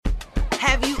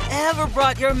Have you ever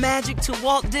brought your magic to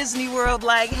Walt Disney World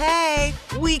like, hey,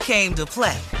 we came to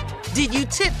play? Did you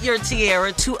tip your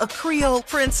tiara to a Creole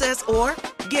princess or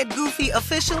get goofy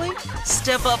officially?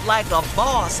 Step up like a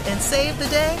boss and save the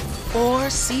day? Or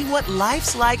see what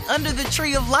life's like under the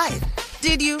tree of life?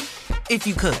 Did you? If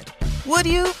you could. Would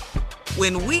you?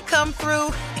 When we come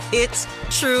through, it's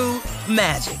true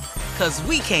magic. 'Cause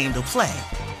we came to play.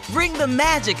 Bring the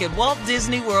magic at Walt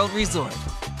Disney World Resort.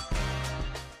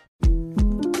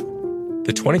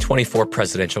 The 2024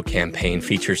 presidential campaign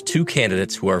features two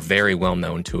candidates who are very well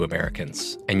known to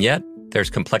Americans. And yet, there's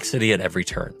complexity at every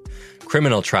turn.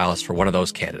 Criminal trials for one of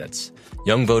those candidates.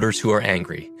 Young voters who are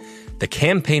angry. The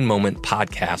Campaign Moment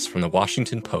podcast from the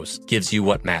Washington Post gives you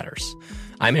what matters.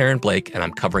 I'm Aaron Blake, and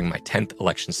I'm covering my 10th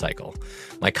election cycle.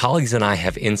 My colleagues and I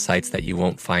have insights that you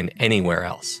won't find anywhere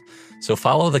else. So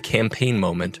follow the Campaign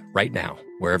Moment right now,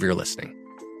 wherever you're listening.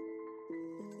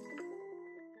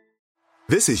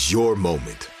 This is your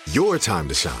moment, your time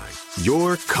to shine,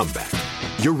 your comeback.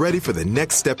 You're ready for the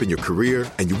next step in your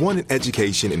career, and you want an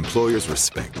education employers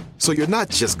respect. So you're not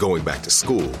just going back to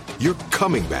school, you're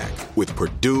coming back with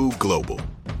Purdue Global.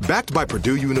 Backed by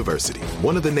Purdue University,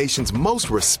 one of the nation's most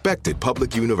respected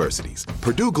public universities,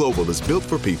 Purdue Global is built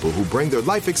for people who bring their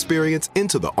life experience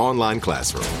into the online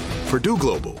classroom. Purdue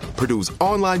Global, Purdue's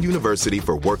online university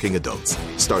for working adults.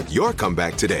 Start your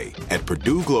comeback today at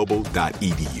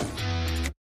purdueglobal.edu.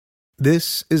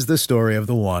 This is the story of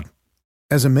the one.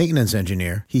 As a maintenance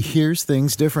engineer, he hears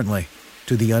things differently.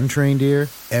 To the untrained ear,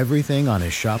 everything on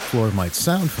his shop floor might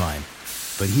sound fine,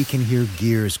 but he can hear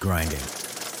gears grinding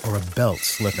or a belt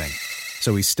slipping.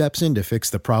 So he steps in to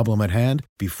fix the problem at hand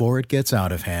before it gets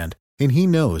out of hand. And he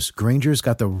knows Grainger's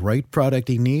got the right product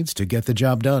he needs to get the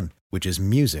job done, which is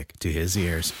music to his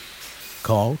ears.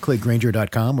 Call, click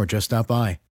Grainger.com, or just stop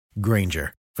by.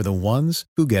 Grainger, for the ones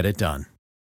who get it done.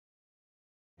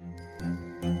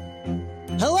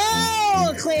 Hello,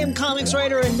 acclaimed comics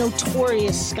writer and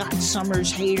notorious Scott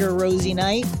Summers hater, Rosie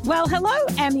Knight. Well, hello,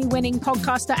 Emmy-winning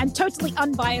podcaster and totally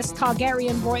unbiased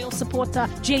Targaryen royal supporter,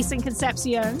 Jason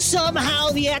Concepcion. Somehow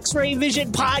the X-Ray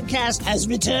Vision podcast has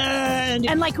returned.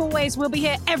 And like always, we'll be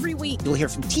here every week. You'll hear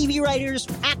from TV writers,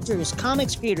 actors,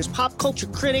 comics creators, pop culture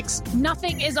critics.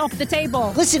 Nothing is off the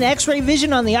table. Listen to X-Ray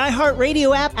Vision on the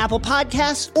iHeartRadio app, Apple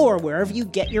Podcasts, or wherever you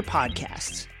get your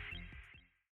podcasts.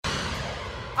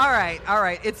 All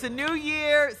right. It's a new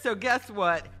year, so guess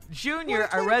what? Junior,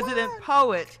 our resident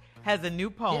poet, has a new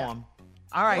poem.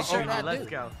 Yeah. All right, Junior, let's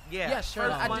go. Yeah,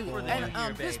 sure, I do.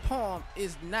 And this poem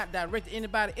is not directed to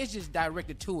anybody. It's just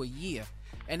directed to a year,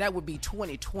 and that would be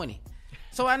 2020.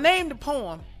 So I named the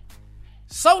poem,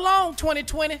 So Long,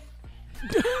 2020.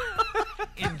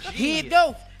 Here it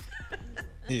go.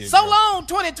 So long,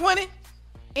 2020.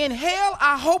 In hell,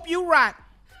 I hope you right.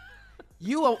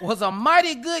 You was a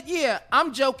mighty good year.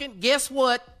 I'm joking. Guess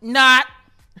what? Not.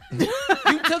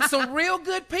 You took some real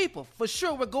good people. For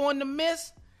sure, we're going to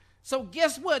miss. So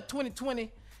guess what,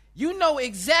 2020? You know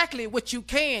exactly what you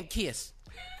can kiss.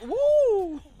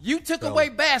 Woo! You took away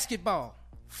basketball,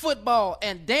 football,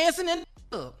 and dancing in the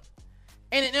club.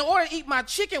 And in order to eat my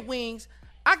chicken wings,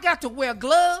 I got to wear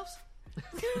gloves.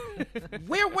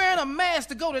 We're wearing a mask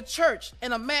to go to church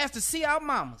and a mask to see our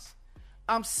mamas.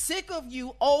 I'm sick of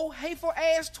you, old hateful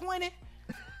ass 20.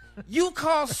 You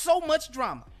cause so much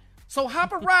drama. So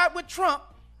hop a ride with Trump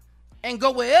and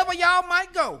go wherever y'all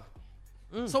might go.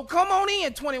 So come on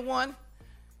in, 21.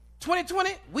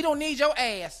 2020, we don't need your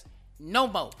ass no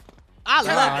more. I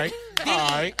love it. All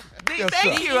right.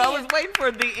 Thank you. I was waiting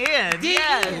for the end.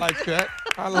 Yes. I like that.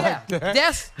 I like that.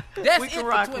 That's we it can for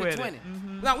rock 2020.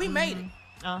 Now we made it.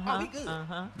 Oh, we good.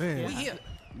 Man, We here.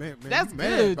 man, That's you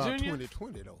mad good, about Junior.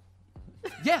 2020 though.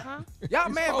 Yeah. Y'all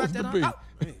mad about supposed to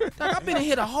that? I've been in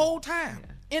here the whole time.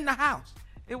 In the house.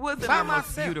 It wasn't By our most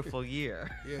myself. beautiful year.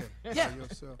 Yeah. By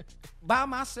yourself. By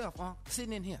myself,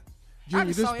 sitting in here. Junior, I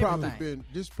just this saw everything.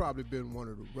 probably been one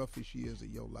of the roughest years of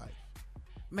your life.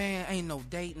 Man, ain't no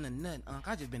dating or nothing, Unc.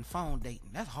 I just been phone dating.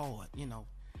 That's hard, you know.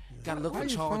 Gotta look Why for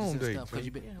you charges phone and dating, stuff. Cause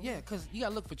you been, son? cause you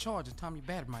gotta look for charges. Time your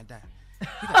battery might die. You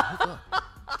gotta hook up.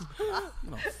 You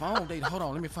know, phone dating. Hold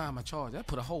on, let me find my charger. That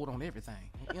put a hold on everything.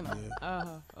 You know.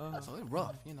 So it's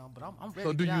rough, you know. But I'm ready.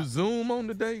 So to do get you out. Zoom on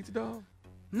the dates, dog?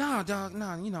 Nah, dog.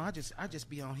 Nah, you know, I just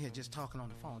be on here just talking on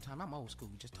the phone. Time I'm old school.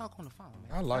 Just talk on the phone,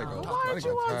 man. I like old Why aren't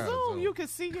you I on got Zoom? time. You can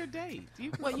see your date.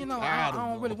 Well, you know, I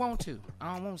don't really want to.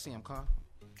 I don't want to see him, Carl.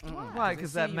 Why?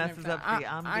 Because that messes up the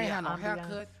ambiance. I ain't had no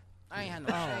haircut. I ain't had no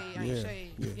shave. I ain't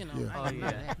shaved. You know, I ain't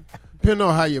none of that. Depending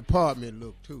on how your apartment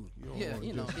look too. You don't Yeah, want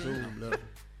you to know, just yeah. Zoom level.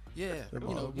 Yeah, you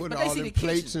know, With but they all see them the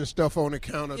plates kitchen. and stuff on the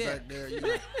counter Yeah. back there. You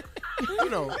know. You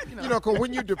know, because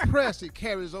when you're depressed, it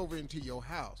carries over into your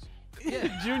house.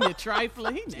 Yeah, Junior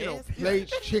trifling. He You know, nasty.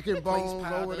 plates, chicken bones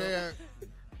piled over up. there,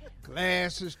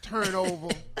 glasses turn over.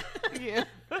 Yeah.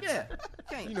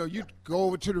 Can't. You know, you go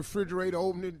over to the refrigerator,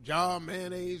 open it, jar of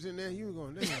mayonnaise in there. You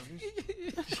going, damn,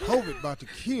 this COVID about to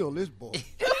kill this boy.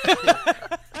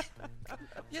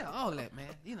 Yeah, all that, man.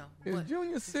 You know. Is But,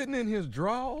 Junior sitting in his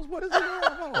drawers? What is he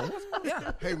on?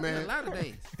 yeah. Hey, man. A lot of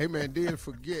days. Hey, man, didn't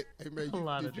forget. Hey, man,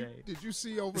 days. did you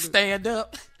see over the Stand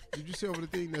up. Did you see over the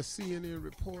thing that CNN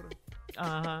reporter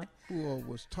who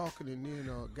was talking and then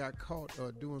got caught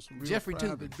doing some real Jeffrey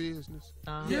private business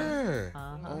Yeah.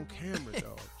 on camera,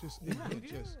 dog? Just in here,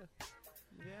 just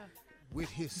with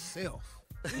himself.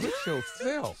 With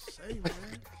yourself. Say,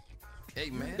 man, Hey,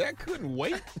 man. That couldn't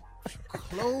wait.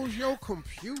 close your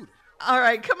computer. All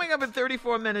right, coming up in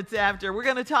 34 minutes after, we're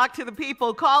going to talk to the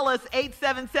people. Call us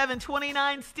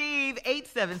 877-29-STEVE,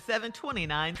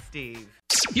 877-29-STEVE.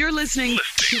 You're listening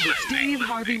to the Steve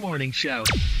Harvey Morning Show.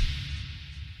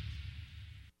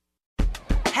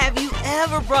 Have you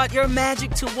ever brought your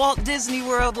magic to Walt Disney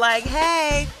World like,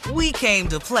 hey, we came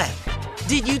to play?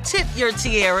 Did you tip your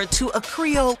tiara to a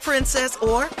Creole princess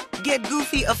or get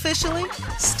goofy officially?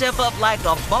 Step up like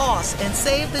a boss and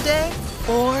save the day?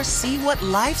 Or see what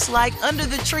life's like under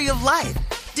the tree of life?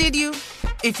 Did you?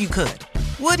 If you could.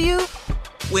 Would you?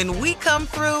 When we come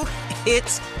through,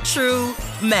 it's true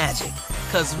magic.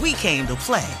 'Cause we came to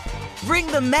play. Bring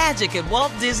the magic at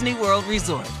Walt Disney World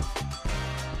Resort.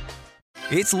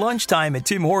 It's lunchtime at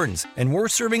Tim Hortons, and we're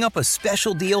serving up a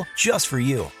special deal just for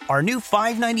you. Our new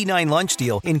 $5.99 lunch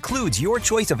deal includes your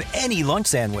choice of any lunch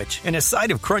sandwich and a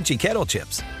side of crunchy kettle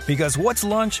chips. Because what's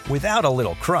lunch without a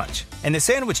little crunch? And the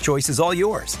sandwich choice is all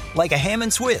yours, like a ham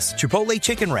and Swiss, Chipotle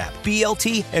chicken wrap,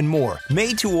 BLT, and more,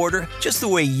 made to order just the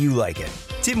way you like it.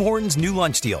 Tim Hortons' new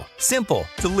lunch deal. Simple,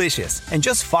 delicious, and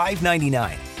just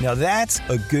 $5.99. Now that's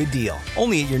a good deal.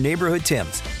 Only at your neighborhood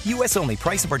Tim's. U.S. only.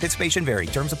 Price and participation vary.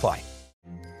 Terms apply.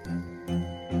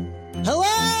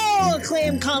 Hello,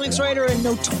 acclaimed comics writer and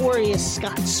notorious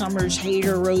Scott Summers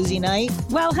hater, Rosie Knight.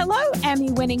 Well, hello,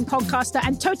 Emmy-winning podcaster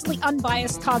and totally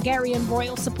unbiased Targaryen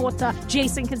royal supporter,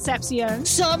 Jason Concepcion.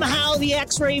 Somehow the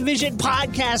X-Ray Vision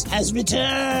podcast has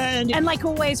returned. And like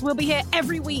always, we'll be here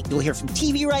every week. You'll hear from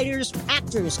TV writers,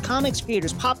 actors, comics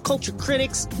creators, pop culture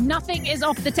critics. Nothing is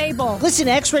off the table. Listen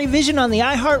to X-Ray Vision on the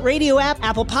iHeartRadio app,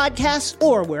 Apple Podcasts,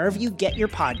 or wherever you get your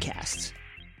podcasts.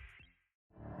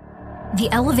 The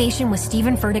Elevation with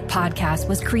Stephen Furtick podcast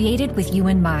was created with you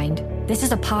in mind. This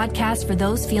is a podcast for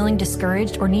those feeling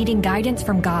discouraged or needing guidance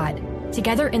from God.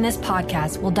 Together in this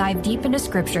podcast, we'll dive deep into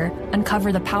Scripture,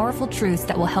 uncover the powerful truths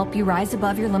that will help you rise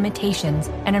above your limitations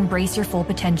and embrace your full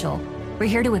potential. We're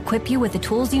here to equip you with the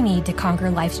tools you need to conquer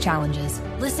life's challenges.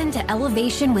 Listen to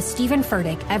Elevation with Stephen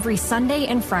Furtick every Sunday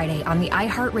and Friday on the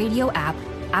iHeartRadio app,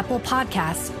 Apple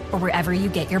Podcasts, or wherever you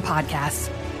get your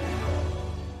podcasts.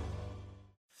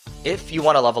 If you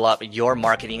want to level up your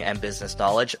marketing and business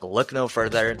knowledge, look no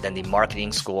further than the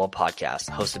Marketing School podcast,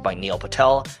 hosted by Neil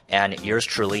Patel and yours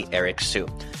truly, Eric Su.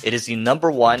 It is the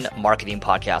 #1 marketing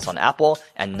podcast on Apple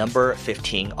and number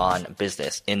 15 on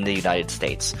business in the United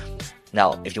States.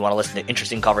 Now, if you want to listen to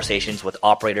interesting conversations with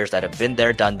operators that have been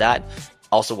there, done that,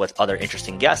 also with other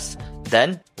interesting guests,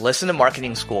 then listen to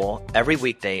Marketing School every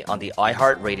weekday on the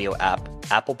iHeartRadio app,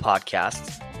 Apple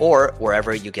Podcasts, or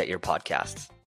wherever you get your podcasts.